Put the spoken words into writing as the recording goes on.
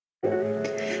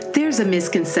There's a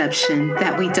misconception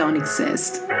that we don't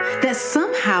exist, that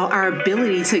somehow our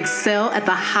ability to excel at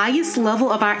the highest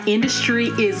level of our industry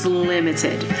is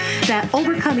limited, that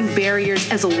overcoming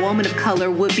barriers as a woman of color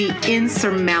would be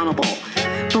insurmountable.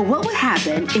 But what would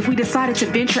happen if we decided to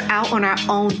venture out on our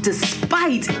own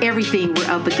despite everything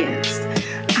we're up against?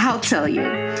 I'll tell you.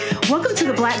 Welcome to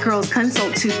the Black Girls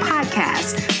Consult 2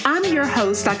 podcast. I'm your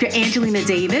host, Dr. Angelina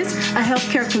Davis, a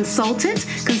healthcare consultant,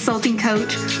 consulting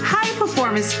coach, high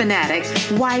performance fanatic,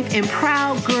 wife, and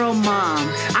proud girl mom.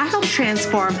 I help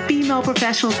transform female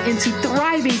professionals into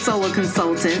thriving solo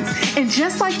consultants. And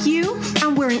just like you,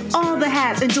 I'm wearing all the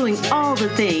hats and doing all the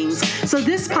things. So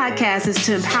this podcast is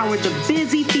to empower the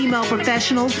busy female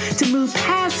professional to move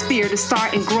past fear to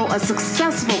start and grow a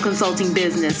successful consulting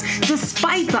business,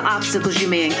 despite the obstacles you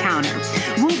may encounter.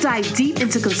 We'll dive deep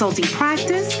into consulting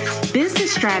practice,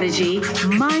 business strategy,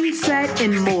 mindset,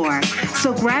 and more.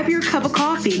 So grab your cup of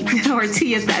coffee or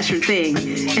tea if that's your thing,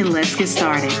 and let's get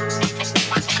started.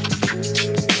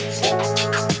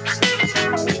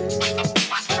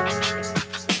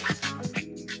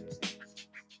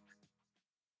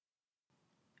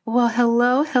 Well, hello.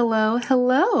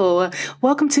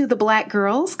 Welcome to the Black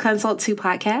Girls Consult 2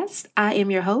 podcast. I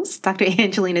am your host, Dr.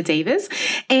 Angelina Davis,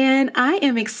 and I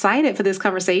am excited for this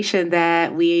conversation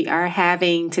that we are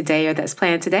having today or that's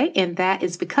planned today. And that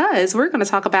is because we're going to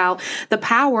talk about the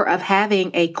power of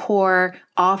having a core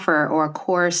offer or a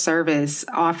core service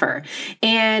offer.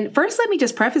 And first, let me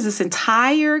just preface this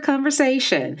entire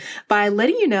conversation by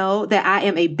letting you know that I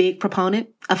am a big proponent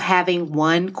of having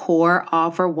one core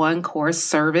offer, one core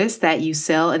service that you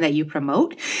sell and that you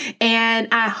promote. And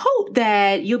I hope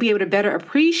that you'll be able to better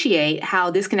appreciate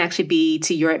how this can actually be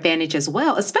to your advantage as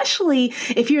well, especially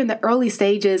if you're in the early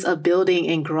stages of building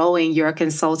and growing your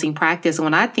consulting practice.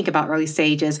 When I think about early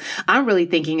stages, I'm really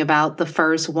thinking about the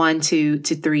first 1 to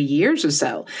 3 years or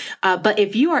so. But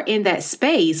if you are in that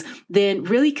space, then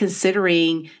really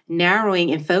considering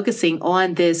narrowing and focusing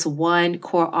on this one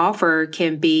core offer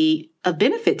can be a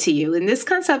benefit to you. And this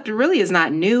concept really is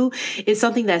not new. It's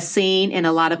something that's seen in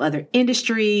a lot of other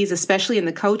industries, especially in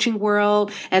the coaching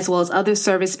world, as well as other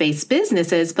service-based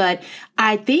businesses. But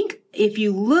I think if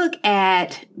you look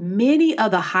at many of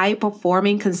the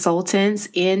high-performing consultants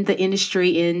in the industry,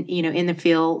 in the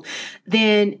field,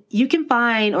 then you can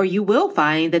find, or you will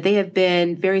find, that they have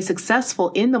been very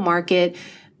successful in the market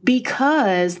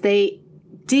because they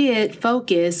did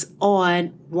focus on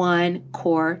one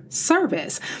core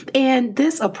service. And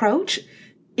this approach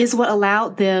is what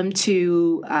allowed them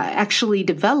to actually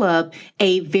develop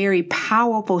a very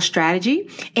powerful strategy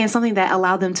and something that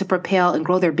allowed them to propel and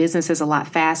grow their businesses a lot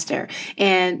faster.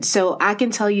 And so I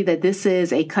can tell you that this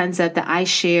is a concept that I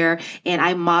share and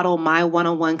I model my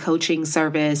one-on-one coaching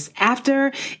service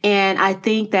after. And I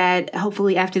think that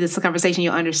hopefully after this conversation,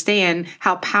 you'll understand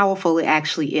how powerful it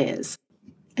actually is.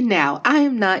 Now, I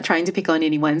am not trying to pick on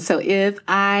anyone, so if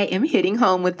I am hitting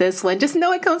home with this one, just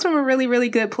know it comes from a really, really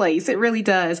good place. It really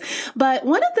does. But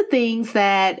one of the things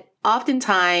that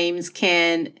oftentimes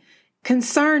can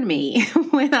concern me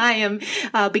when I am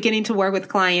beginning to work with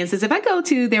clients is if I go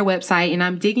to their website and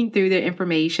I'm digging through their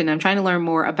information, I'm trying to learn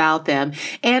more about them,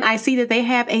 and I see that they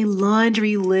have a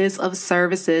laundry list of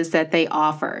services that they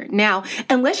offer. Now,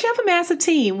 unless you have a massive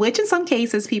team, which in some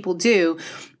cases people do,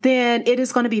 then it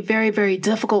is going to be very, very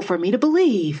difficult for me to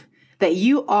believe that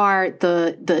you are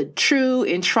the true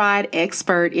and tried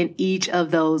expert in each of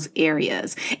those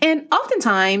areas. And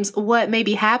oftentimes what may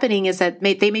be happening is that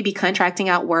they may be contracting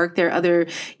out work. There are other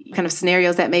kind of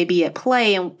scenarios that may be at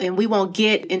play, and we won't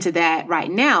get into that right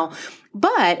now.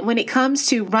 But when it comes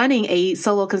to running a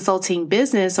solo consulting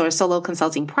business or solo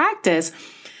consulting practice,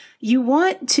 you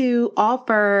want to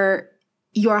offer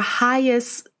your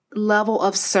highest level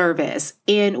of service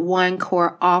in one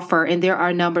core offer. And there are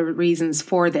a number of reasons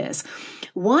for this.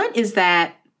 One is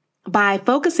that by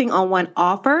focusing on one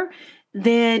offer,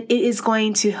 then it is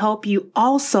going to help you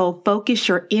also focus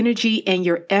your energy and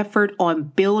your effort on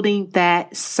building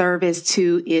that service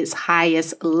to its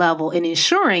highest level and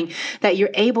ensuring that you're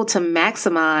able to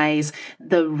maximize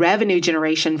the revenue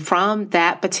generation from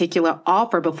that particular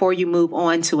offer before you move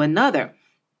on to another.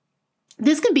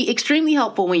 This can be extremely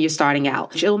helpful when you're starting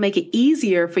out. It will make it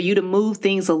easier for you to move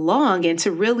things along and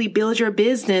to really build your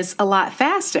business a lot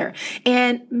faster.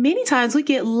 And many times we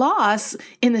get lost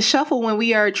in the shuffle when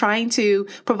we are trying to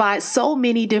provide so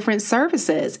many different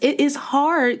services. It is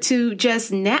hard to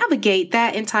just navigate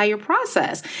that entire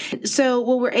process. So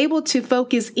when we're able to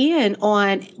focus in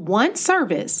on one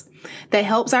service that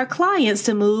helps our clients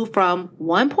to move from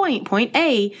one point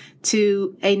A,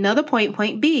 to another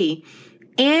point B,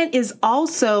 and is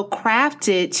also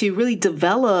crafted to really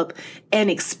develop an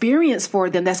experience for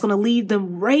them that's going to leave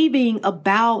them raving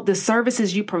about the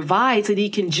services you provide so that you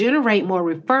can generate more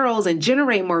referrals and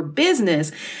generate more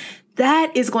business,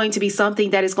 that is going to be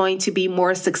something that is going to be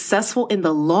more successful in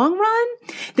the long run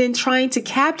than trying to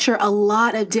capture a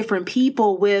lot of different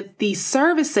people with these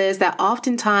services that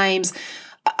oftentimes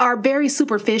are very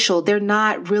superficial. They're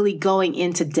not really going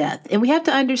into depth. And we have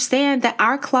to understand that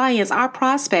our clients, our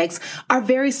prospects are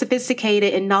very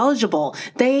sophisticated and knowledgeable.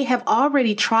 They have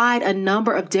already tried a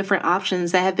number of different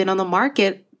options that have been on the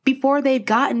market before they've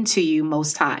gotten to you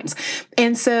most times.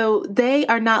 And so they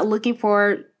are not looking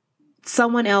for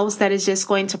someone else that is just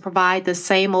going to provide the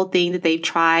same old thing that they've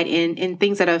tried in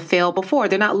things that have failed before.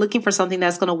 They're not looking for something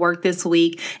that's going to work this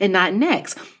week and not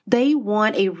next. They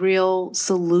want a real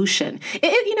solution.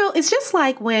 It's just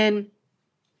like when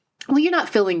you're not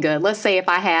feeling good. Let's say if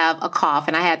I have a cough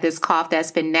and I had this cough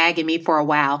that's been nagging me for a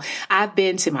while. I've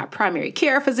been to my primary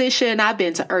care physician. I've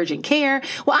been to urgent care.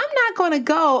 Well, I'm not going to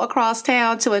go across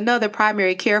town to another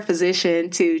primary care physician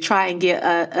to try and get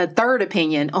a third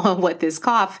opinion on what this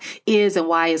cough is and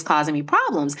why it's causing me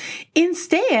problems.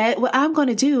 Instead, what I'm going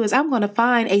to do is I'm going to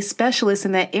find a specialist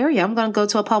in that area. I'm going to go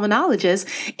to a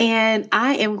pulmonologist, and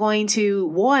I am going to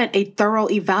want a thorough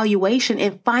evaluation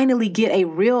and finally get a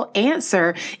real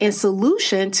answer and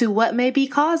solution to what may be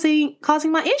causing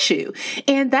my issue.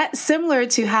 And that's similar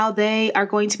to how they are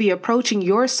going to be approaching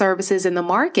your services in the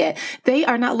market. They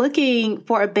are not looking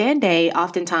for a Band-Aid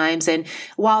oftentimes. And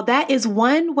while that is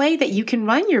one way that you can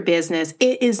run your business,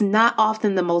 it is not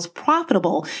often the most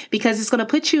profitable because it's going to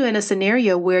put you in a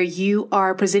scenario where you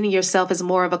are presenting yourself as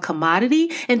more of a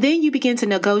commodity. And then you begin to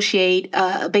negotiate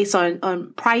based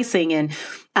on pricing and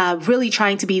really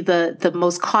trying to be the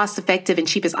most cost effective and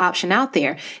cheapest option out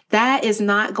there. That is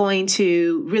not going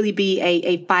to really be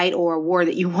a fight or a war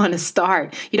that you want to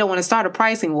start. You don't want to start a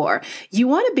pricing war. You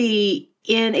want to be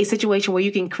in a situation where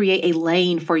you can create a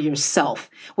lane for yourself,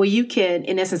 where you can,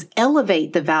 in essence,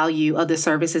 elevate the value of the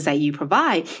services that you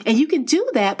provide. And you can do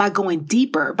that by going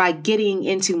deeper, by getting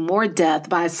into more depth,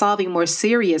 by solving more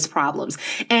serious problems.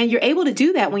 And you're able to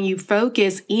do that when you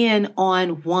focus in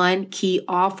on one key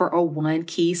offer or one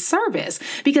key service,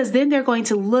 because then they're going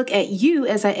to look at you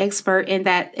as an expert in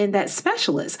that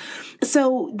specialist.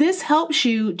 So this helps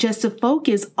you just to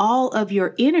focus all of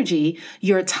your energy,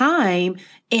 your time,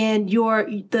 and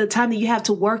the time that you have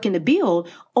to work and to build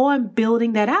on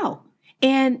building that out.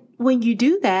 And when you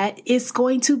do that, it's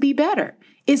going to be better.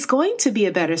 It's going to be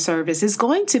a better service. It's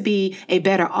going to be a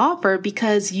better offer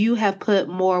because you have put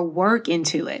more work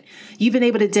into it. You've been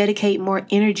able to dedicate more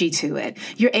energy to it.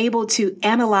 You're able to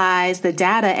analyze the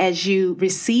data as you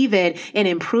receive it and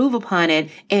improve upon it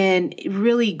and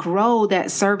really grow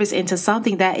that service into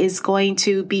something that is going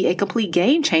to be a complete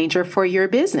game changer for your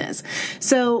business.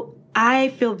 So I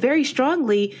feel very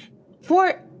strongly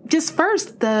for just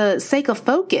first the sake of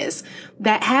focus,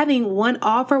 that having one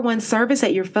offer, one service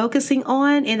that you're focusing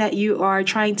on and that you are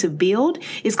trying to build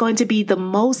is going to be the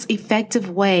most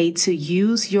effective way to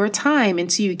use your time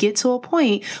until you get to a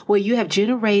point where you have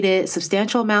generated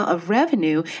substantial amount of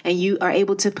revenue and you are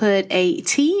able to put a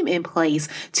team in place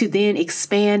to then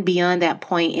expand beyond that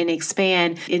point and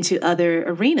expand into other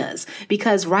arenas.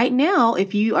 Because right now,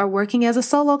 if you are working as a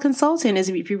solo consultant,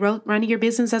 if you're running your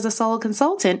business as a solo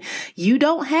consultant, you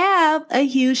don't have a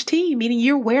huge team, meaning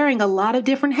you're wearing a lot of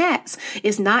different hats.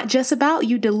 It's not just about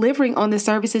you delivering on the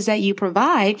services that you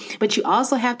provide, but you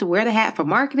also have to wear the hat for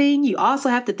marketing. You also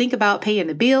have to think about paying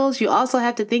the bills. You also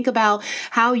have to think about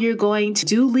how you're going to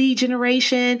do lead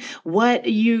generation, what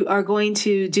you are going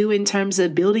to do in terms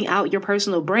of building out your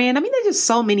personal brand. I mean, there's just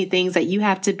so many things that you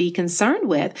have to be concerned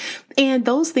with. And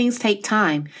those things take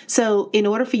time. So in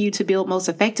order for you to build most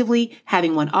effectively,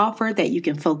 having one offer that you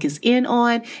can focus in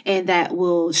on and that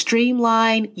will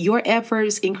streamline your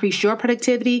efforts, increase your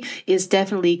productivity is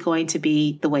definitely going to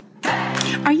be the way.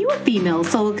 Are you a female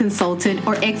solo consultant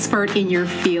or expert in your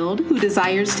field who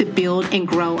desires to build and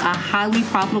grow a highly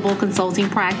profitable consulting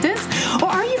practice? Or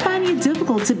are you finding it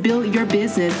difficult to build your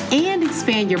business and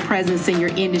expand your presence in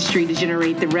your industry to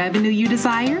generate the revenue you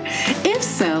desire? If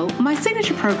so, my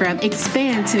signature program,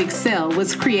 Expand to Excel,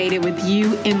 was created with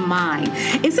you in mind.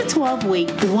 It's a 12-week,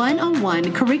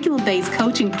 one-on-one curriculum-based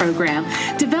coaching program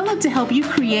developed to help you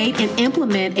create and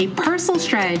implement a personal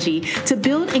strategy to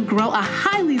build and grow a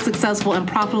highly successful and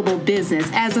profitable business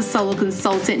as a solo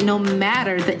consultant, no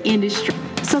matter the industry.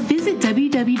 So visit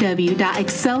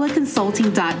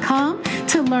www.excellaconsulting.com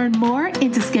to learn more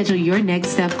and to schedule your next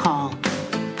step call.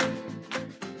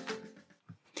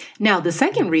 Now, the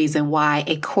second reason why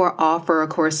a core offer or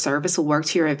core service will work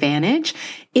to your advantage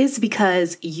is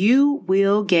because you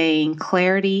will gain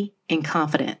clarity and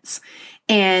confidence.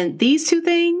 And these two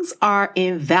things are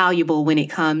invaluable when it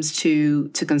comes to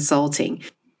consulting.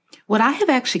 What I have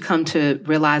actually come to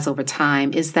realize over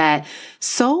time is that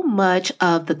so much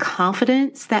of the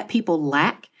confidence that people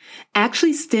lack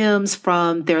actually stems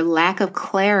from their lack of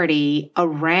clarity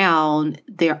around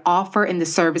their offer and the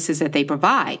services that they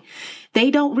provide.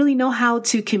 They don't really know how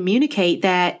to communicate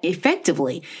that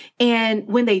effectively. And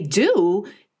when they do,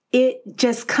 it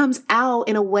just comes out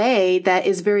in a way that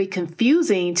is very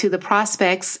confusing to the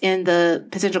prospects and the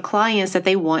potential clients that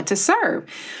they want to serve.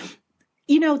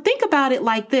 Think about it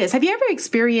like this. Have you ever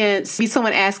experienced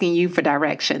someone asking you for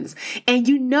directions and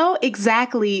you know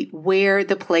exactly where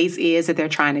the place is that they're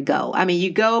trying to go? I mean,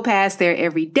 you go past there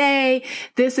every day.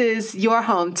 This is your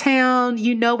hometown.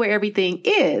 You know where everything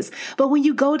is. But when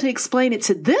you go to explain it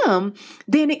to them,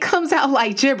 then it comes out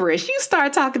like gibberish. You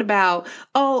start talking about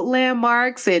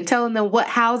landmarks and telling them what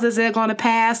houses they're going to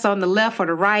pass on the left or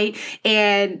the right.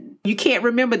 And you can't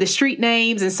remember the street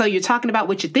names. And so you're talking about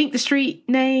what you think the street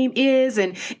name is.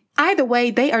 And either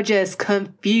way, they are just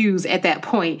confused at that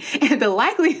point. And the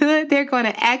likelihood they're going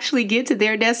to actually get to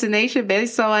their destination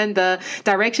based on the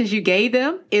directions you gave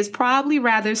them is probably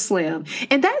rather slim.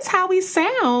 And that's how we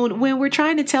sound when we're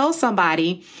trying to tell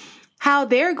somebody how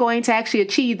they're going to actually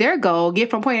achieve their goal,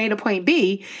 get from point A to point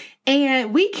B.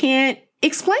 And we can't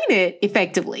explain it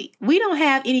effectively. We don't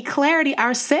have any clarity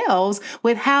ourselves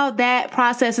with how that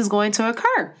process is going to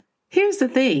occur. Here's the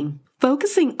thing.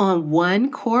 Focusing on one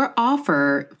core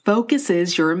offer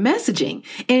focuses your messaging,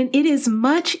 and it is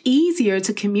much easier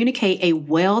to communicate a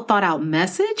well thought out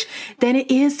message than it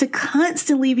is to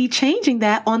constantly be changing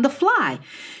that on the fly.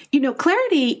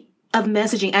 Clarity of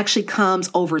messaging actually comes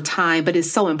over time, but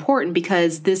is so important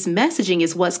because this messaging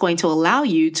is what's going to allow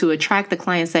you to attract the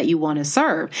clients that you want to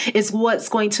serve. It's what's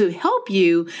going to help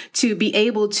you to be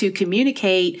able to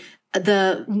communicate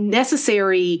the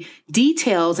necessary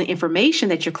details and information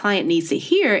that your client needs to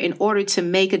hear in order to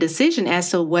make a decision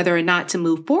as to whether or not to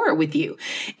move forward with you.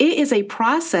 It is a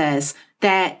process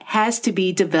that has to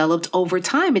be developed over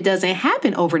time. It doesn't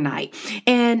happen overnight.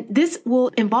 And this will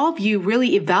involve you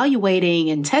really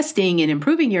evaluating and testing and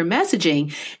improving your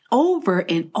messaging over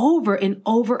and over and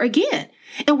over again.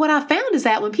 And what I found is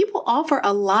that when people offer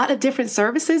a lot of different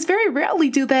services, very rarely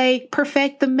do they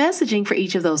perfect the messaging for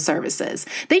each of those services.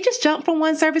 They just jump from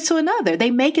one service to another.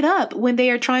 They make it up when they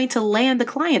are trying to land the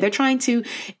client. They're trying to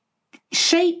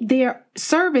shape their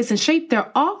service and shape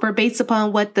their offer based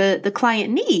upon what the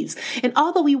client needs. And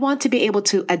although we want to be able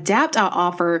to adapt our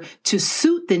offer to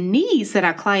suit the needs that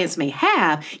our clients may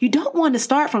have, you don't want to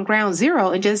start from ground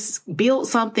zero and just build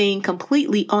something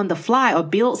completely on the fly or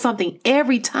build something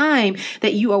every time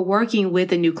that you are working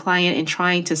with a new client and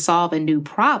trying to solve a new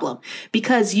problem,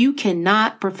 because you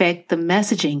cannot perfect the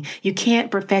messaging. You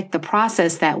can't perfect the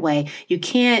process that way. You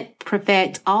can't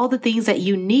perfect all the things that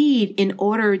you need in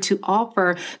order to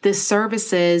offer this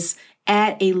services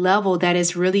at a level that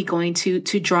is really going to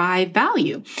drive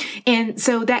value. And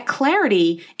so that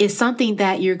clarity is something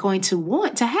that you're going to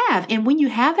want to have. And when you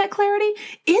have that clarity,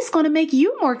 it's going to make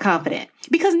you more confident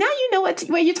because now you know what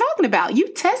you're talking about.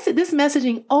 You've tested this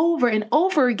messaging over and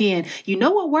over again. You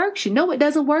know what works. You know what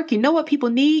doesn't work. You know what people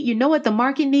need. You know what the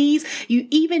market needs. You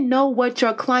even know what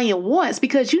your client wants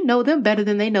because you know them better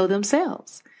than they know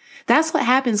themselves. That's what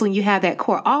happens when you have that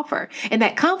core offer. And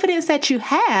that confidence that you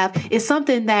have is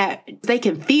something that they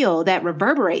can feel, that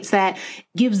reverberates, that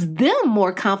gives them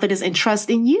more confidence and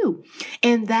trust in you.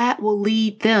 And that will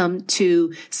lead them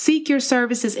to seek your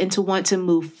services and to want to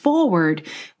move forward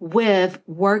with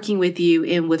working with you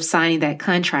and with signing that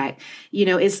contract.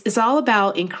 It's all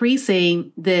about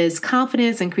increasing this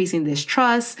confidence, increasing this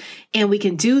trust. And we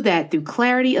can do that through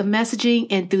clarity of messaging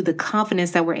and through the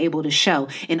confidence that we're able to show.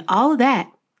 And all of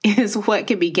that is what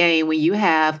can be gained when you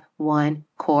have one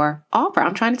core offer.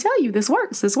 I'm trying to tell you, this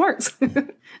works.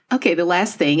 Okay, the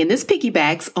last thing, and this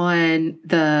piggybacks on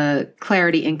the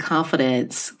clarity and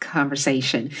confidence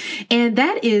conversation. And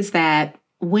that is that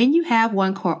when you have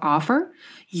one core offer,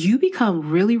 you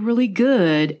become really, really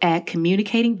good at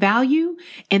communicating value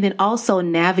and then also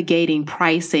navigating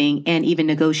pricing and even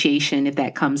negotiation if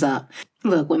that comes up.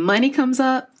 Look, when money comes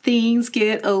up, things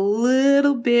get a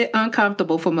little bit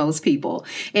uncomfortable for most people.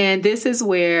 And this is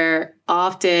where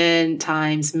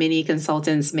oftentimes many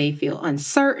consultants may feel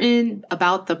uncertain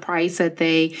about the price that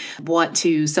they want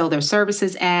to sell their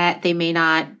services at. They may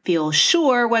not feel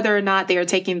sure whether or not they are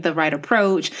taking the right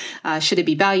approach. Should it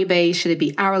be value-based? Should it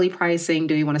be hourly pricing?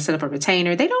 Do they want to set up a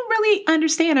retainer? They don't really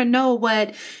understand or know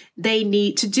what they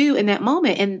need to do in that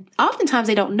moment. And oftentimes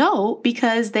they don't know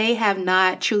because they have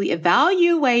not truly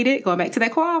evaluated, going back to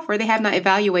that core offer, they have not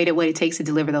evaluated what it takes to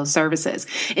deliver those services.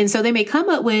 And so they may come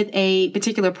up with a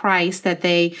particular price that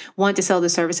they want to sell the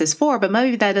services for, but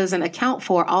maybe that doesn't account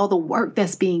for all the work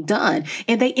that's being done.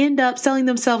 And they end up selling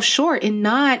themselves short and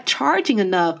not charging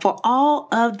enough for all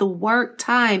of the work,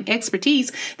 time,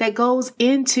 expertise that goes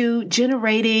into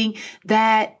generating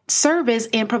that service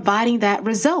and providing that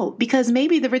result, because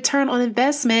maybe the return on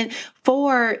investment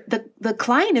for the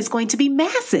client is going to be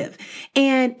massive.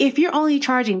 And if you're only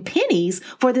charging pennies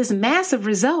for this massive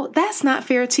result, that's not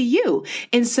fair to you.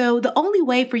 And so the only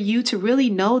way for you to really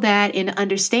know that and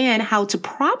understand how to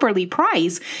properly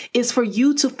price is for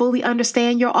you to fully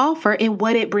understand your offer and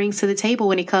what it brings to the table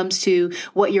when it comes to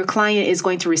what your client is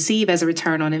going to receive as a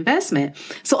return on investment.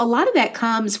 So a lot of that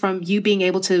comes from you being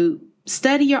able to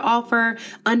study your offer,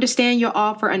 understand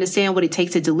what it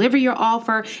takes to deliver your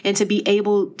offer, and to be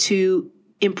able to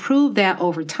improve that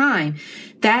over time.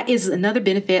 That is another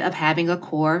benefit of having a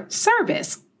core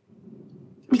service.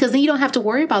 Because then you don't have to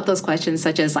worry about those questions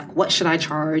such as like, what should I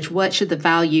charge? What should the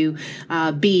value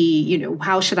be?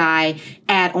 How should I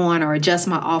add on or adjust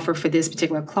my offer for this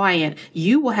particular client?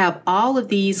 You will have all of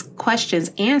these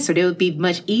questions answered. It would be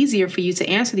much easier for you to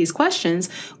answer these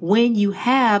questions when you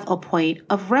have a point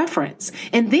of reference.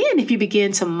 And then if you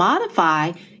begin to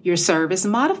modify your service,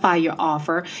 modify your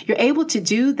offer, you're able to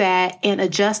do that and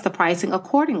adjust the pricing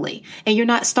accordingly. And you're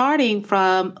not starting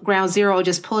from ground zero,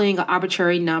 just pulling an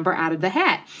arbitrary number out of the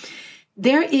hat.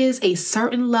 There is a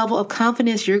certain level of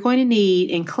confidence you're going to need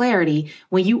and clarity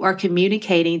when you are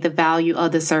communicating the value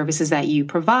of the services that you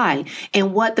provide.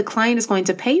 And what the client is going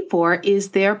to pay for is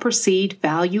their perceived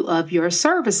value of your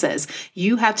services.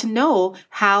 You have to know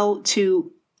how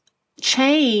to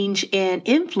change and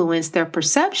influence their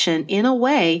perception in a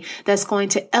way that's going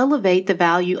to elevate the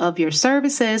value of your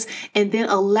services and then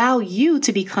allow you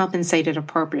to be compensated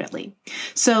appropriately.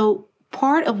 So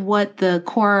part of what the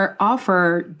core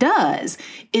offer does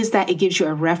is that it gives you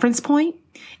a reference point.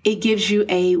 It gives you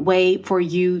a way for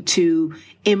you to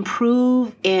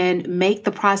improve and make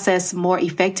the process more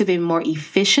effective and more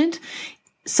efficient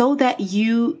so that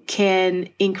you can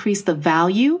increase the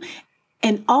value.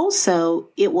 And also,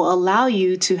 it will allow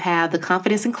you to have the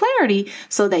confidence and clarity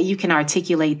so that you can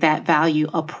articulate that value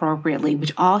appropriately,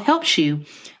 which all helps you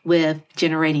with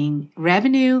generating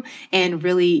revenue and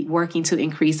really working to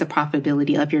increase the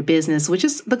profitability of your business, which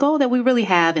is the goal that we really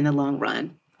have in the long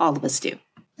run. All of us do.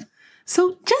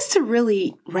 So just to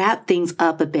really wrap things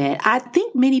up a bit, I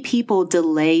think many people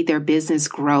delay their business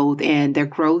growth and their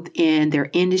growth in their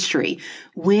industry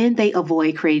when they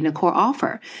avoid creating a core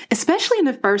offer, especially in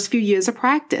the first few years of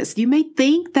practice. You may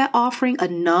think that offering a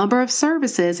number of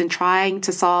services and trying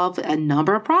to solve a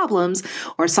number of problems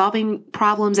or solving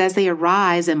problems as they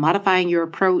arise and modifying your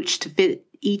approach to fit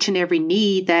each and every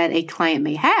need that a client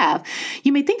may have,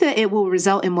 you may think that it will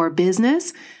result in more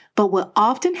business. But what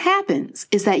often happens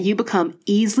is that you become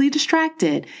easily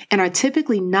distracted and are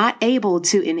typically not able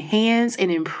to enhance and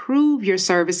improve your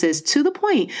services to the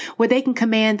point where they can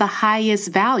command the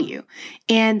highest value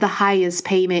and the highest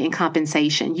payment and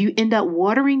compensation. You end up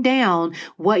watering down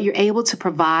what you're able to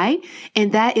provide,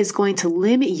 and that is going to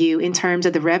limit you in terms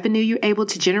of the revenue you're able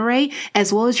to generate,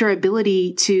 as well as your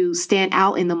ability to stand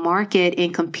out in the market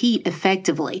and compete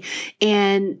effectively.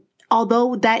 And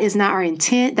although that is not our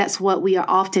intent, that's what we are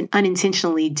often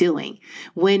unintentionally doing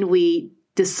when we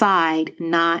decide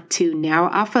not to narrow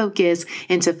our focus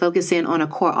and to focus in on a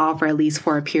core offer, at least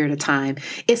for a period of time.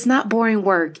 It's not boring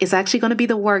work. It's actually going to be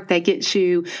the work that gets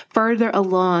you further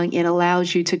along and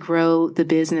allows you to grow the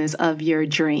business of your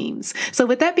dreams. So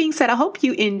with that being said, I hope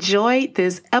you enjoyed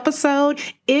this episode.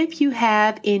 If you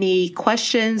have any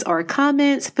questions or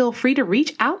comments, feel free to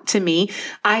reach out to me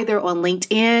either on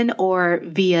LinkedIn or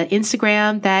via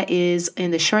Instagram. That is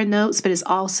in the short notes, but it's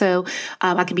also,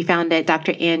 I can be found at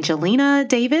Dr. Angelina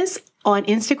Davis on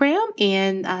Instagram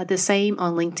and the same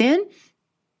on LinkedIn.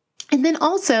 And then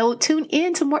also tune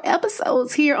in to more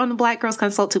episodes here on the Black Girls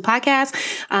Consult 2 podcast.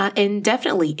 And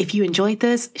definitely, if you enjoyed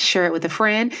this, share it with a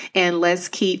friend and let's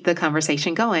keep the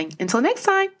conversation going. Until next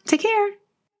time, take care.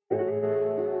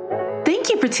 Thank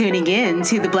you for tuning in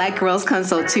to the Black Girls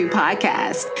Consult 2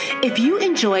 podcast. If you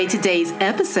enjoyed today's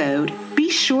episode, be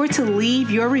sure to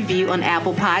leave your review on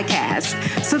Apple Podcasts,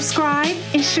 subscribe,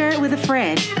 and share it with a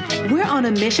friend. We're on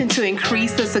a mission to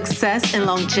increase the success and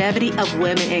longevity of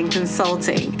women in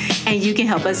consulting, and you can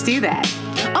help us do that.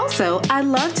 Also, I'd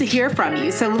love to hear from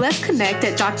you, so let's connect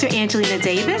at Dr. Angelina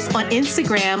Davis on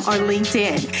Instagram or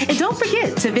LinkedIn. And don't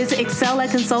forget to visit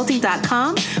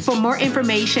excelatconsulting.com for more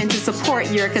information to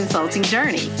support your consulting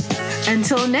journey.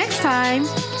 Until next time,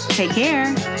 take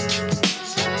care.